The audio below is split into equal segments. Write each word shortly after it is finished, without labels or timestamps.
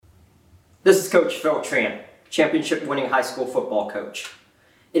This is Coach Phil Tran, championship-winning high school football coach.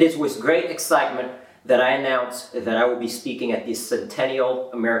 It is with great excitement that I announce that I will be speaking at the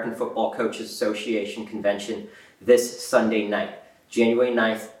Centennial American Football Coaches Association Convention this Sunday night, January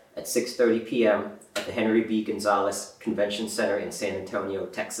 9th at 6:30 p.m. at the Henry B. Gonzalez Convention Center in San Antonio,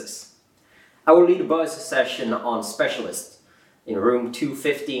 Texas. I will lead a buzz session on specialists in room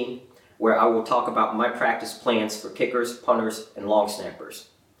 215, where I will talk about my practice plans for kickers, punters, and long snappers.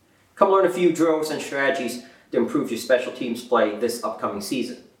 Come learn a few drills and strategies to improve your special teams play this upcoming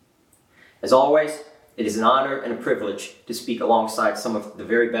season. As always, it is an honor and a privilege to speak alongside some of the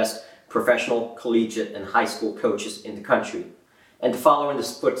very best professional, collegiate, and high school coaches in the country, and to follow in the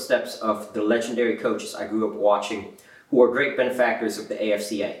footsteps of the legendary coaches I grew up watching, who are great benefactors of the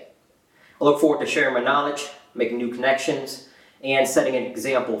AFCA. I look forward to sharing my knowledge, making new connections, and setting an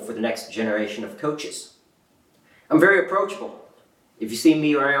example for the next generation of coaches. I'm very approachable. If you see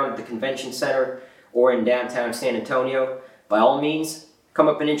me around the convention center or in downtown San Antonio, by all means, come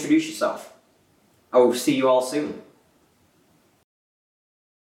up and introduce yourself. I will see you all soon.